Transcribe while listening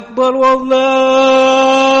أكبر والله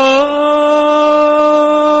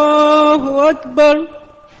أكبر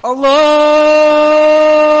الله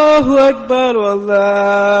أكبر والله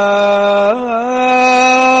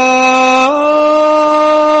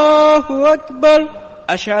أكبر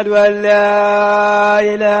أشهد أن لا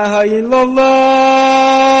إله إلا الله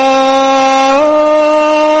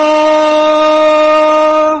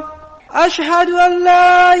أشهد أن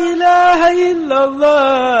لا إله إلا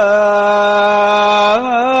الله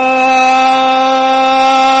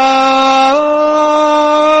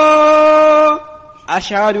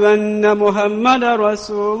أشهد أن محمد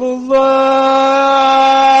رسول الله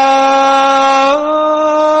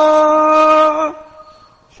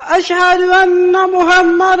أشهد أن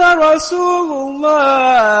محمد رسول الله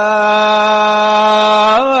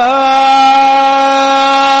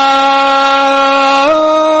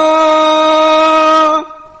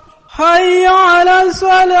حي على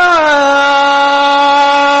الصلاة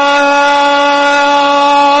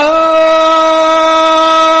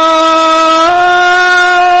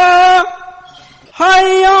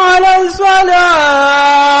حي على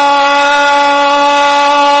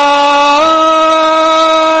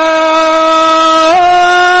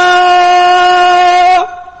الصلاة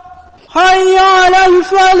حي على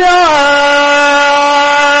الفلاح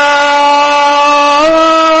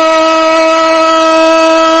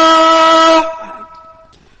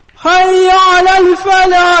حي على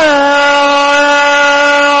الفلاح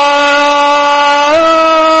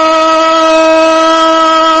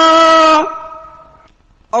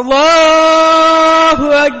الله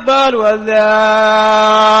أكبر والله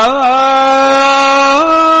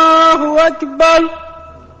أكبر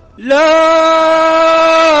لا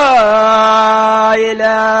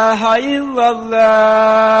إله إلا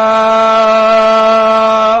الله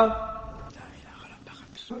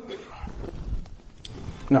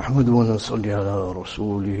نحمد ونصلي على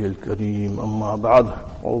رسوله الكريم أما بعد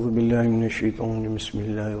أعوذ بالله من الشيطان بسم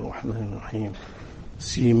الله الرحمن الرحيم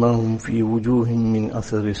سيماهم في وجوههم من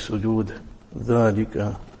أثر السجود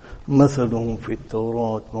ذلك مثل في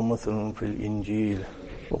التوراة ومثل في الإنجيل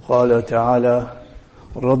وقال تعالى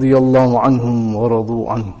رضي الله عنهم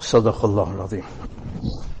ورضوا عنه صدق الله العظيم.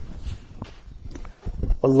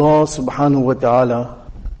 Allah subhanahu wa ta'ala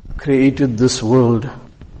created this world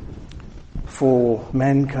for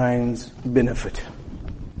mankind's benefit.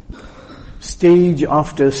 Stage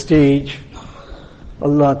after stage,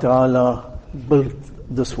 Allah ta'ala built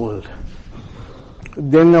this world.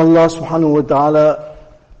 Then Allah subhanahu wa ta'ala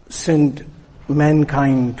sent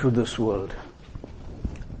mankind to this world.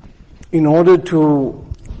 In order to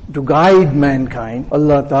guide mankind,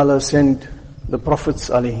 Allah ta'ala sent the Prophets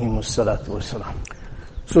alayhimus salatu wasalam.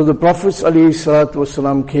 So the Prophets alayhi salatu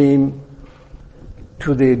wasalam came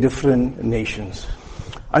to the different nations.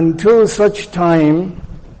 Until such time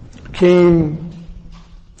came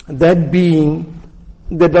that being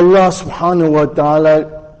that Allah subhanahu wa ta'ala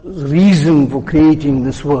reason for creating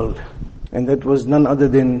this world. And that was none other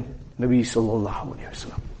than Nabi sallallahu alayhi wa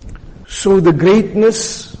sallam. So the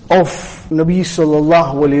greatness of Nabi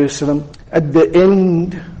sallallahu alayhi wa sallam at the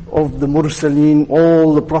end of the Mursaleen,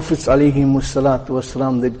 all the Prophets alayhimus salatu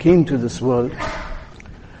wasalam that came to this world,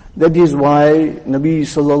 that is why Nabi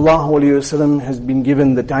sallallahu alayhi wa sallam has been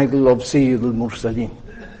given the title of Sayyid al-Mursaleen.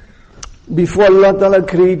 Before Allah Ta'ala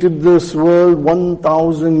created this world,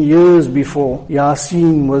 1,000 years before,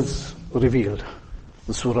 Yasin was revealed.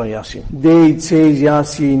 The Surah Yasin. There it says,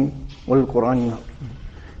 Yasin wal Quran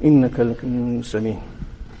innaka laminal mursalin.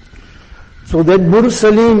 So that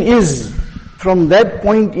Mursaleen is, from that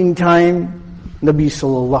point in time, Nabi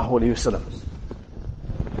sallallahu alayhi wa sallam.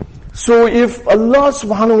 So if Allah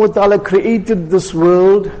subhanahu wa ta'ala created this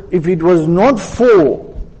world, if it was not for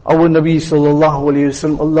our Nabi sallallahu alayhi wa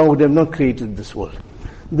sallam, Allah would have not created this world.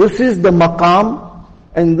 This is the maqam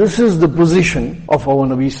and this is the position of our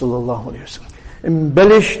Nabi sallallahu alayhi wa sallam.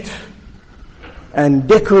 Embellished and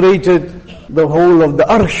decorated the whole of the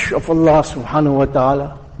arsh of Allah subhanahu wa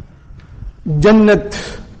ta'ala. Jannat,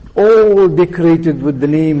 all decorated with the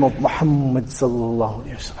name of Muhammad sallallahu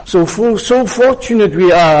alayhi wa sallam. So fortunate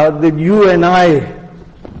we are that you and I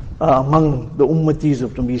are among the ummatis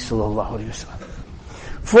of Nabi sallallahu alayhi wa sallam.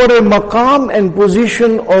 For a maqam and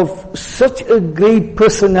position of such a great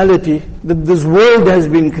personality that this world has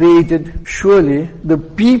been created, surely the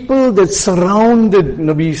people that surrounded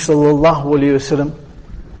Nabi sallallahu alayhi wa sallam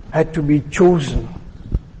had to be chosen.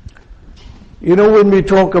 You know, when we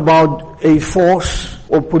talk about a force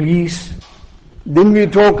or police, then we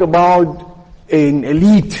talk about an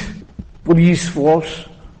elite police force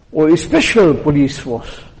or a special police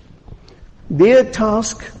force. Their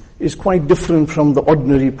task is quite different from the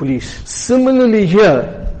ordinary police. Similarly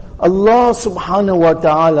here, Allah subhanahu wa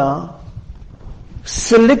ta'ala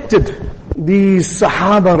selected these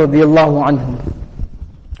Sahaba radiallahu anhum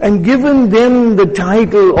and given them the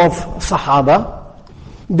title of Sahaba.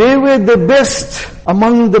 They were the best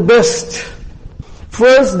among the best.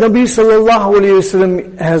 First, Nabi sallallahu alayhi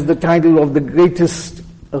wasallam has the title of the greatest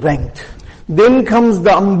ranked. Then comes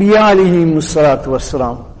the Anbiya alayhi salatu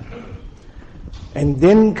wassalam. And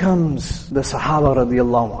then comes the Sahaba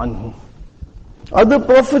radiallahu anhum. Other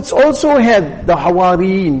prophets also had the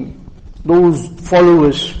Hawareen, those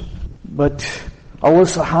followers. But our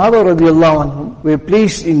Sahaba radiallahu anhum were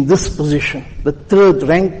placed in this position, the third,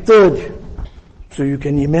 ranked third. So you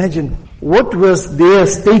can imagine what was their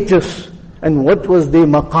status and what was their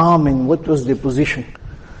maqam and what was their position.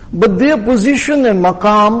 But their position and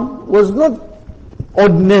maqam was not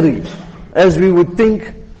ordinary, as we would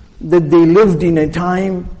think that they lived in a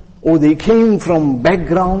time or they came from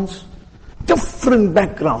backgrounds, different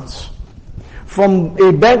backgrounds. From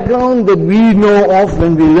a background that we know of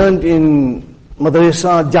when we learned in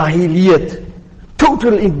Madrasa Jahiliyat,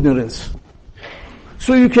 total ignorance.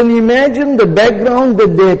 So you can imagine the background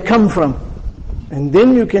that they had come from. And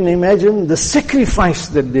then you can imagine the sacrifice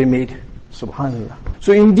that they made. Subhanallah.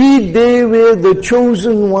 So indeed they were the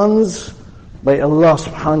chosen ones by Allah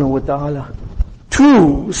subhanahu wa ta'ala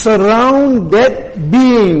to surround that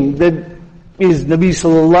being that is Nabi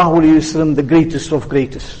sallallahu alayhi wasallam, the greatest of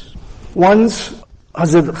greatest. Once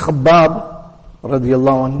Hazrat Khabbab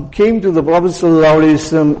radiallahu anhu came to the Prophet sallallahu alayhi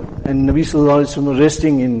wasallam, and Nabi sallallahu alayhi wasallam was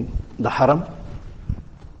resting in the haram.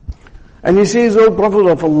 And he says, "O Prophet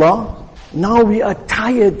of Allah, now we are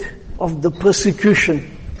tired of the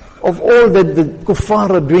persecution of all that the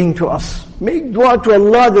kuffar are doing to us. Make dua to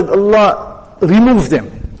Allah that Allah remove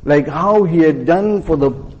them, like how He had done for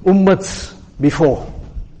the ummats before."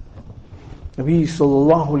 Nabi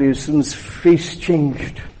sallallahu alayhi wasallam's face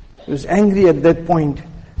changed. He was angry at that point.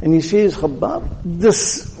 And he says, "Khabbab,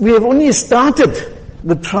 we have only started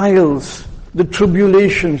the trials, the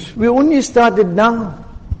tribulations. We only started now.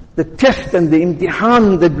 The test and the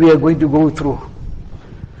imtihan that we are going to go through."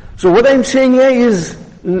 So what I'm saying here is,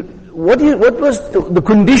 what was the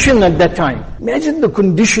condition at that time? Imagine the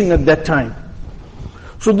condition at that time.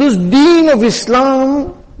 So this deen of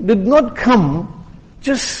Islam did not come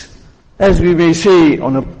just, as we may say,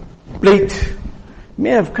 on a plate. It may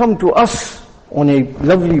have come to us on a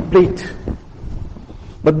lovely plate.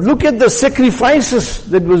 But look at the sacrifices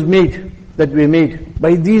that were made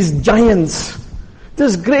by these giants,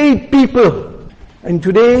 these great people. And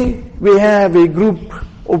today we have a group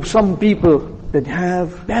of some people that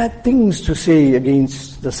have bad things to say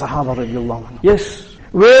against the Sahaba radiallahu anhu. Yes.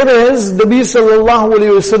 Whereas Nabi sallallahu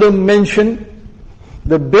alayhi wasallam mentioned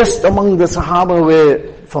the best among the Sahaba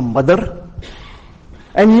were from Badr.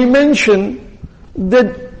 And he mentioned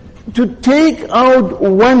that to take out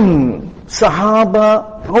one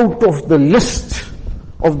Sahaba out of the list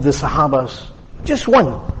of the Sahabas, just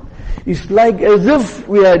one, it's like as if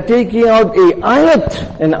we are taking out an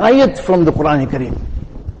ayat from the Quran Kareem.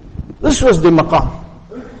 This was the maqam.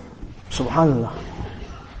 Subhanallah.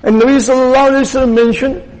 And Nabi sallallahu alayhi wa sallam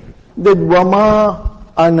mentioned that وَمَا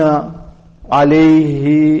أَنَا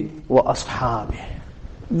عَلَيْهِ وَأَصْحَابِهِ,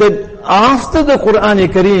 that after the Quran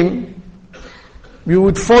Kareem, you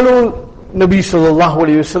would follow Nabi sallallahu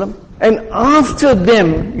alayhi wasallam, and after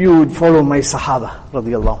them you would follow my Sahaba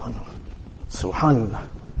radiallahu anhu. Subhanallah.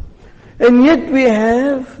 And yet we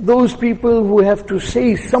have those people who have to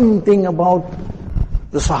say something about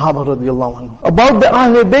the Sahaba radiallahu anhu. About the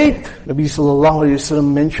Ahl Bayt, Nabi sallallahu alayhi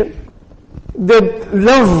wasallam mentioned that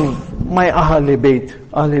love my Ahl Bayt.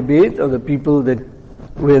 Ahl Bayt are the people that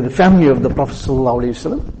were the family of the Prophet sallallahu alayhi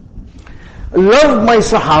wasallam. Love my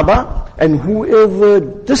Sahaba, and whoever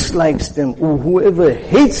dislikes them, or whoever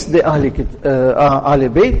hates the Ahl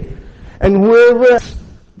Bayt, and whoever,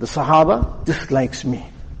 the Sahaba, dislikes me.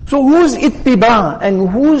 So whose ittiba and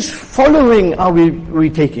whose following are we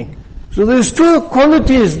taking? So there's two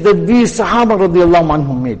qualities that these Sahaba radiallahu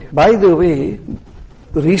anhum made. By the way,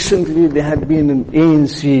 recently there had been an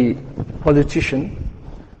ANC politician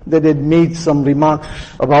that had made some remarks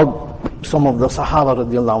about some of the Sahaba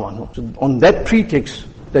radiallahu anhum. So on that pretext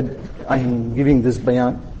that I'm giving this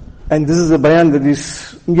bayan, and this is a bayan that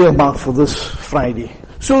is earmarked for this Friday.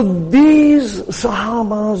 So these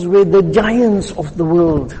Sahabas were the giants of the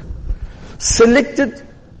world, selected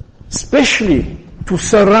specially to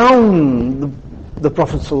surround the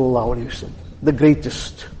Prophet sallallahu alaihi wasallam, the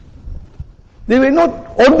greatest. They were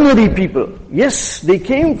not ordinary people. Yes, they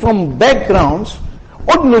came from backgrounds,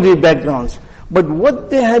 ordinary backgrounds, but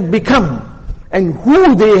what they had become and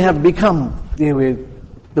who they have become, they were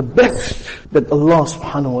the best that Allah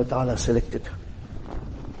subhanahu wa ta'ala selected.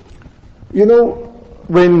 You know,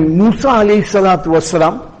 when Musa alayhi salatu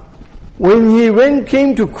wasalam, when he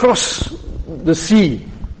came to cross the sea,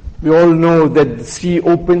 we all know that the sea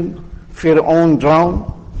opened, Pharaoh drowned.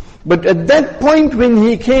 But at that point when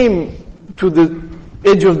he came to the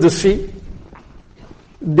edge of the sea,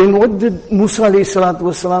 then what did Musa alayhi salatu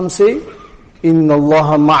wasalam say? Inna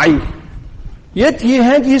Allah ma'i. Yet he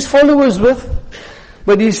had his followers with,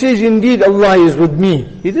 but he says, indeed Allah is with me.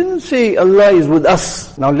 He didn't say Allah is with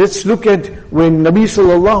us. Now let's look at when Nabi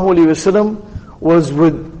sallallahu alayhi wasallam was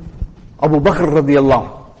with Abu Bakr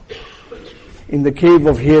radiallahu in the cave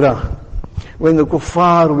of Hira, when the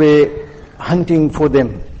kuffar were hunting for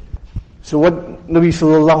them. So what Nabi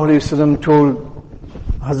sallallahu alayhi wasallam told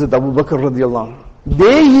Hazrat Abu Bakr radiallahu,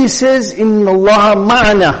 there he says, Inna Allah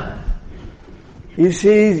ma'ana. He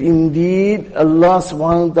says, indeed Allah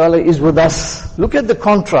subhanahu wa ta'ala is with us. Look at the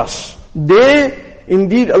contrast. There,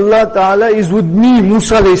 indeed Allah ta'ala is with me,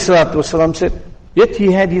 Musa alayhi salatu wasalam said. Yet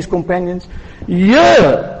he had his companions.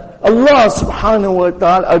 Here, Allah subhanahu wa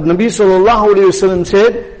ta'ala, Nabi sallallahu alayhi wasallam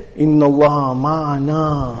said, Inna Allah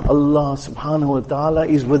ma'ana. Allah subhanahu wa ta'ala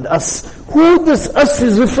is with us. Who this us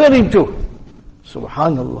is referring to?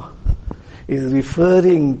 Subhanallah. Is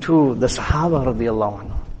referring to the Sahaba radiallahu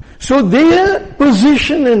anhu. So their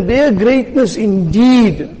position and their greatness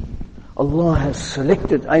indeed, Allah has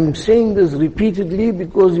selected. I'm saying this repeatedly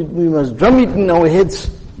because we must drum it in our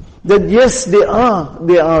heads. That yes, there are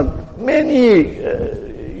many,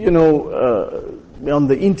 on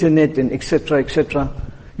the internet and etc.,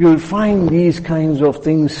 you'll find these kinds of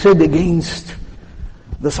things said against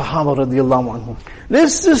the Sahaba radiallahu anhu.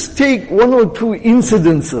 Let's just take one or two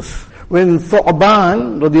incidences. When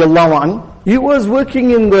Thu'ban radiallahu anhu, he was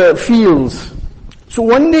working in the fields. So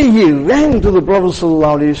one day he ran to the Prophet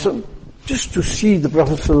sallallahu alaihi wasallam just to see the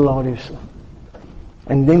Prophet sallallahu alaihi wasallam.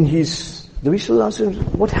 And then the Nabi sallallahu alaihi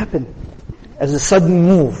wasallam, what happened? As a sudden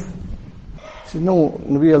move. He said, no,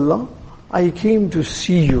 Nabi Allah, I came to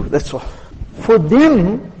see you, that's all. For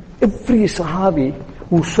them, every Sahabi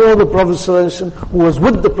who saw the Prophet sallallahu alaihi wasallam, who was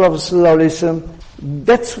with the Prophet sallallahu alaihi wasallam,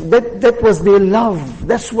 that was their love.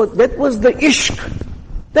 That was the ishq.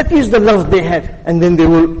 That is the love they had. And then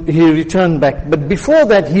he returned back. But before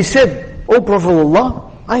that he said, O Prophet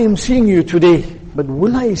Allah, I am seeing you today, but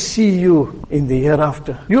will I see you in the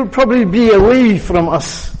hereafter? You'll probably be away from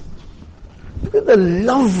us. Look at the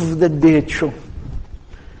love that they had shown.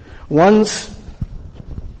 Once,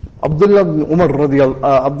 Abdullah bin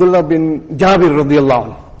Jabir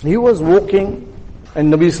radiallahu, he was walking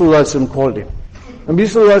and Nabi sallallahu alaihi wasallam called him. Nabi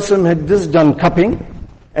sallallahu alaihi wasallam had just done cupping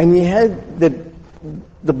and he had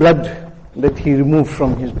the blood that he removed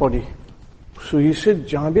from his body. So he said,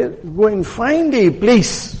 Jabir, go and find a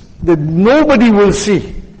place that nobody will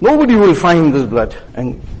see. Nobody will find this blood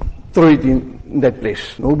and throw it in that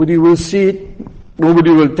place. Nobody will see it.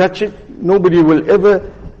 Nobody will touch it. Nobody will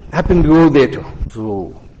ever happen to go there too.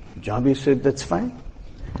 So Jabir said, that's fine.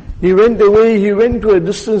 He went away. He went to a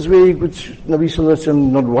distance where he could, Nabi sallallahu alaihi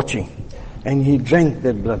wasallam not watching. And he drank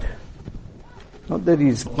that blood. Not that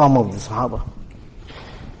he's palm of the Sahaba.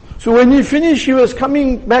 So when he finished, he was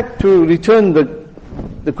coming back to return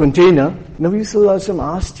the container. Nabi sallallahu alaihi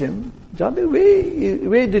wasallam asked him, Jabir,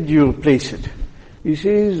 where did you place it? He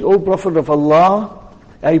says, O Prophet of Allah,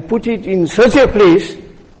 I put it in such a place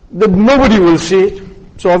that nobody will see it.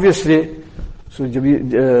 So obviously, Rasul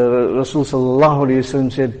sallallahu alaihi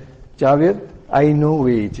wasallam said, Jabir, I know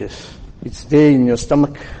where it is. It's there in your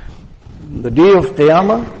stomach. The day of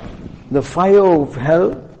Qiyamah, the fire of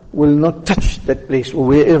hell will not touch that place or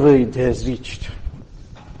wherever it has reached.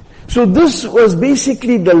 So this was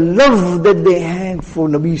basically the love that they had for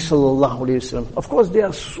Nabi sallallahu alayhi wasallam. Of course, there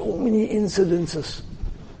are so many incidences.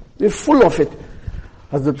 They're full of it.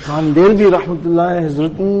 Hazrat Khan Delvi rahmatullah has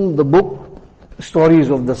written the book, Stories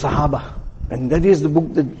of the Sahaba. And that is the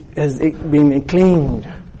book that has been acclaimed,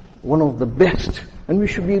 one of the best. And we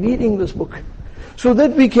should be reading this book, so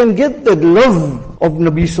that we can get that love of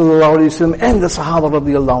Nabi sallallahu alayhi wasallam and the Sahaba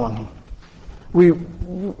radiallahu anhu.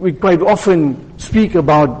 We quite often speak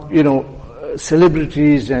about,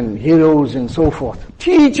 celebrities and heroes and so forth.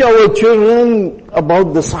 Teach our children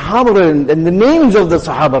about the Sahaba and the names of the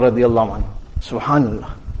Sahaba radiallahu anhu.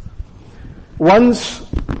 Subhanallah. Once,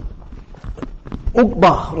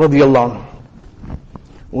 Uqba radiallahu anhu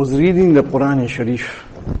was reading the Quran Sharif.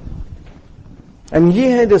 And he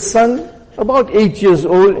had a son about 8 years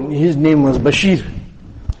old, and his name was Bashir.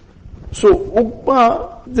 So Uqba,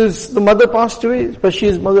 the mother passed away,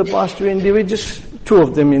 Bashir's mother passed away, and there were just two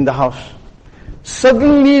of them in the house.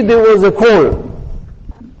 Suddenly there was a call,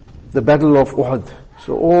 the battle of Uhud.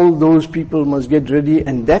 So all those people must get ready,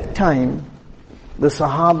 and that time, the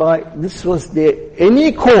Sahaba, this was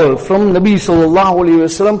any call from Nabi sallallahu alayhi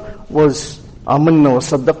wasallam was, Amanna wa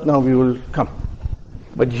Saddaqna, we will come.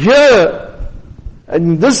 But here,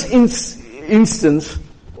 in this instance,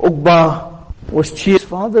 Uqba was cheering his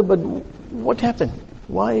father, but what happened?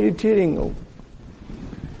 Why are you tearing?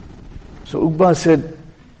 So Uqba said,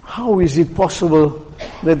 how is it possible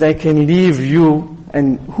that I can leave you,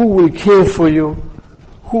 and who will care for you?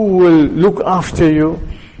 Who will look after you?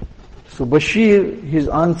 So Bashir, his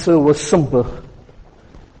answer was simple.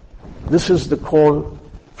 This is the call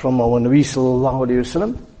from our Nabi sallallahu alayhi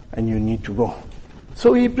wasallam, and you need to go.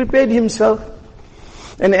 So he prepared himself,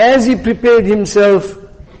 and as he prepared himself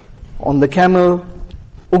on the camel,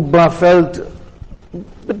 Uqba felt a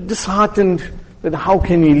bit disheartened that how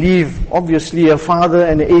can he leave, obviously a father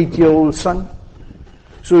and an 8-year-old son.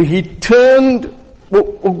 So Uqba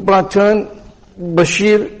turned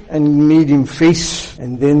Bashir and made him face,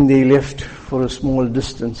 and then they left for a small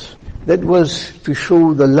distance. That was to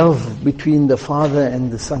show the love between the father and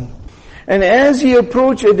the son. And as he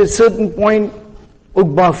approached at a certain point,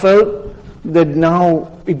 Uqba felt that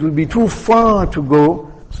now it would be too far to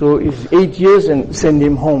go, so it's 8 years and send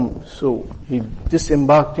him home. So he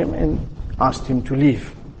disembarked him and asked him to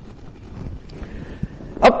leave.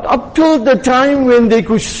 Up till the time when they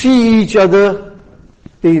could see each other,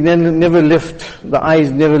 they never left, the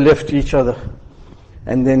eyes never left each other.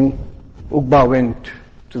 And then Uqba went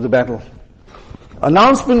to the battle.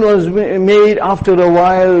 Announcement was made after a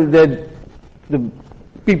while that the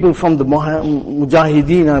people from the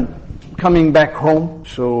Mujahideen are coming back home.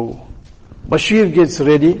 So Bashir gets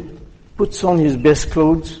ready, puts on his best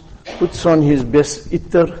clothes, puts on his best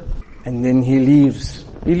ittar, and then he leaves.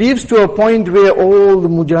 He leaves to a point where all the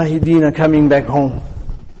Mujahideen are coming back home.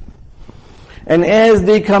 And as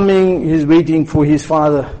they're coming, he's waiting for his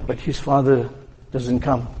father, but his father doesn't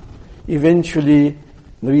come. Eventually,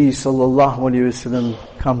 Nabi sallallahu alayhi wasallam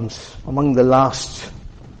comes, among the last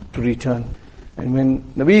to return. And when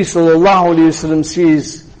Nabi sallallahu alayhi wasallam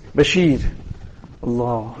sees Bashir,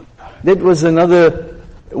 Allah, that was another,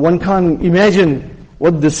 one can't imagine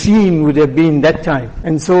what the scene would have been that time.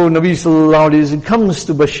 And so Nabi sallallahu alayhi wasallam comes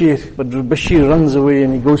to Bashir, but Bashir runs away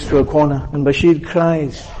and he goes to a corner, and Bashir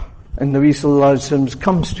cries. And Nabi sallallahu alayhi wasallam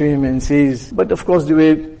comes to him and says, but of course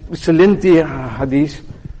it's a lengthy hadith.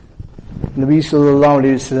 Nabi sallallahu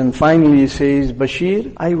alayhi wasallam finally says,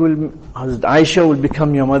 Bashir, Hazrat Aisha will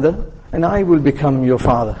become your mother, and I will become your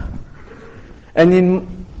father. And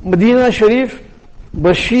in Medina Sharif,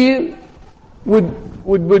 Bashir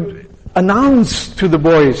would announce to the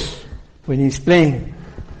boys when he's playing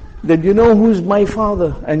that you know who's my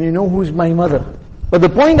father and you know who's my mother. But the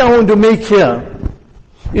point I want to make here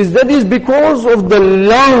is that is because of the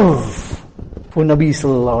love for Nabi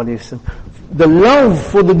sallallahu alayhi wasallam, the love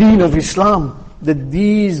for the deen of Islam that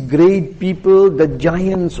these great people, the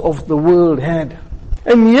giants of the world had.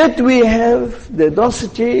 And yet we have the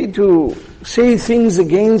audacity to say things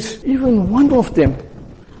against even one of them.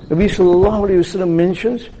 Nabi sallallahu alayhi wasallam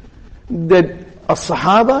mentions that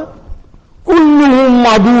as-sahaba kulluhum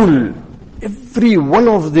madul, every one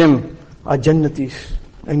of them are jannatis.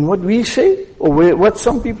 And what we say, or what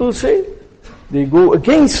some people say, they go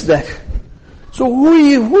against that. So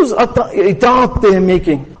whose itaat they are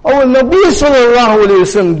making? Our Nabi sallallahu alayhi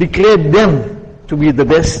wasallam declared them to be the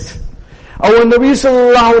best. Our Nabi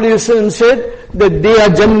sallallahu alayhi wasallam said that they are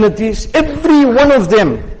jannatis, every one of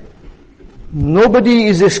them. Nobody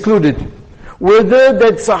is excluded. Whether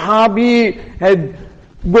that sahabi had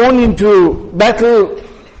gone into battle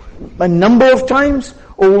a number of times,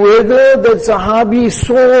 or whether that sahabi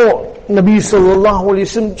saw Nabi sallallahu alayhi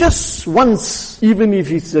wasallam just once, even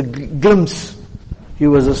if it's a glimpse, he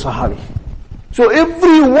was a sahabi. So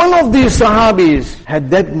every one of these sahabis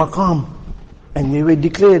had that maqam, and they were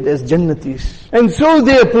declared as jannatis. And so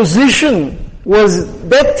their position was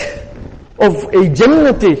that of a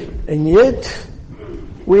jannati. And yet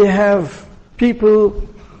we have people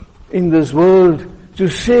in this world to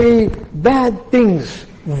say bad things,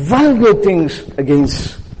 vulgar things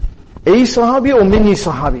against a sahabi or many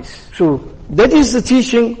sahabis. So that is the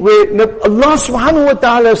teaching where Allah subhanahu wa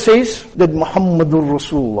ta'ala says that Muhammadur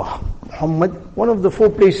Rasulullah. Muhammad, one of the 4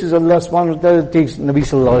 places Allah subhanahu wa ta'ala takes Nabi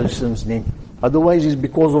sallallahu alayhi wa sallam's name. Otherwise it's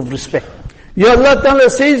because of respect. Yeah, Allah ta'ala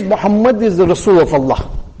says Muhammad is the Rasul of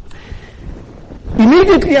Allah.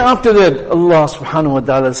 Immediately after that, Allah subhanahu wa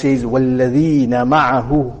ta'ala says, وَالَّذِينَ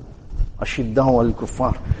مَعَهُ أَشِدَّهُ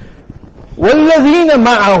الْكُفَّارِ. وَالَّذِينَ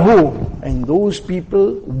مَعَهُ, and those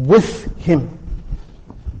people with him.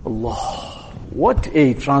 Allah, what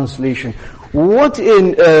a translation. What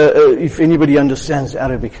if anybody understands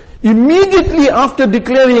Arabic, immediately after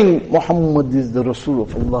declaring Muhammad is the Rasul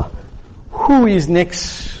of Allah, who is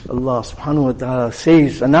next? Allah subhanahu wa ta'ala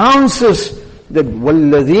says, announces that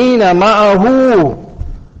وَالَّذِينَ مَعَهُ,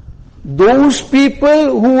 those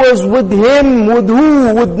people who was with him, with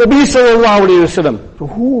who? With Nabi sallallahu alayhi wa sallam. So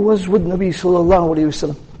who was with Nabi sallallahu alayhi wa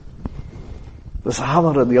sallam? The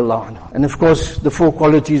Sahaba radiallahu anhu. And of course, the 4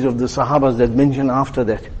 qualities of the Sahabas that mentioned after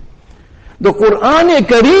that. The Quran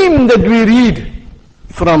Kareem that we read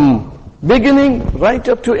from beginning right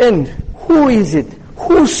up to end. Who is it?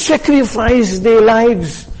 Who sacrificed their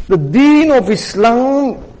lives? The deen of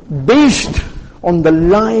Islam based on the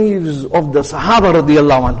lives of the Sahaba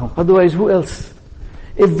radiallahu anhu. Otherwise, who else?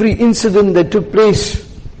 Every incident that took place,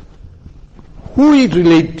 who it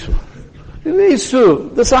relate to? It relates to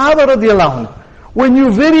the Sahaba radiallahu anhu. When you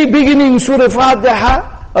very beginning Surah Fatiha,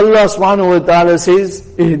 Allah subhanahu wa ta'ala says,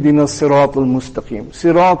 Ihdina siratal mustaqim.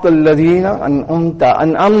 Siratal ladhina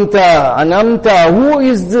an'amta. Who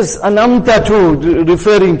is this an'amta to,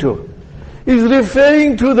 referring to? Is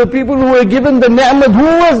referring to the people who were given the ni'mat. Who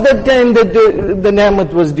was that time that the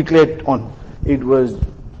ni'mat was declared on? It was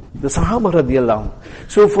the Sahaba radiallahu anhu.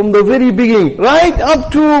 So from the very beginning, right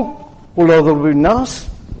up to Qul a'udhu bin nas,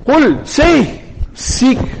 Qul, say,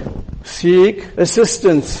 seek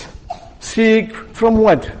assistance. Seek from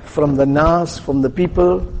what? From the nas, from the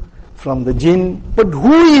people, from the jinn. But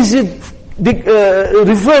who is it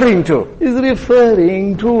referring to? Is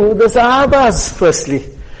referring to the Sahabas firstly.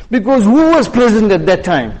 Because who was present at that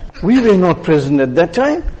time? We were not present at that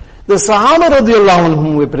time. The Sahaba radiallahu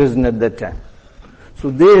anhum were present at that time.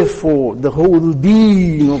 So therefore, the whole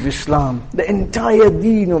deen of Islam, the entire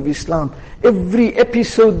deen of Islam, every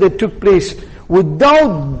episode that took place,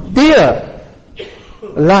 without their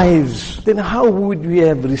lives, then how would we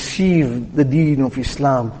have received the deen of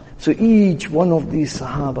Islam? So each one of these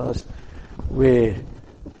Sahabas were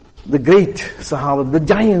the great Sahaba, the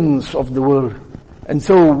giants of the world. And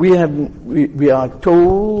so we are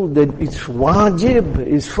told that it's wajib,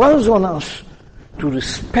 it's farz on us to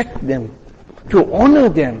respect them, to honor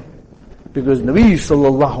them, because Nabi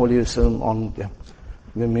sallallahu alayhi wa sallam honored them.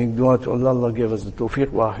 We make dua to Allah, Allah give us the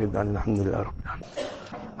tawfiq, wa ahid, alhamdulillah.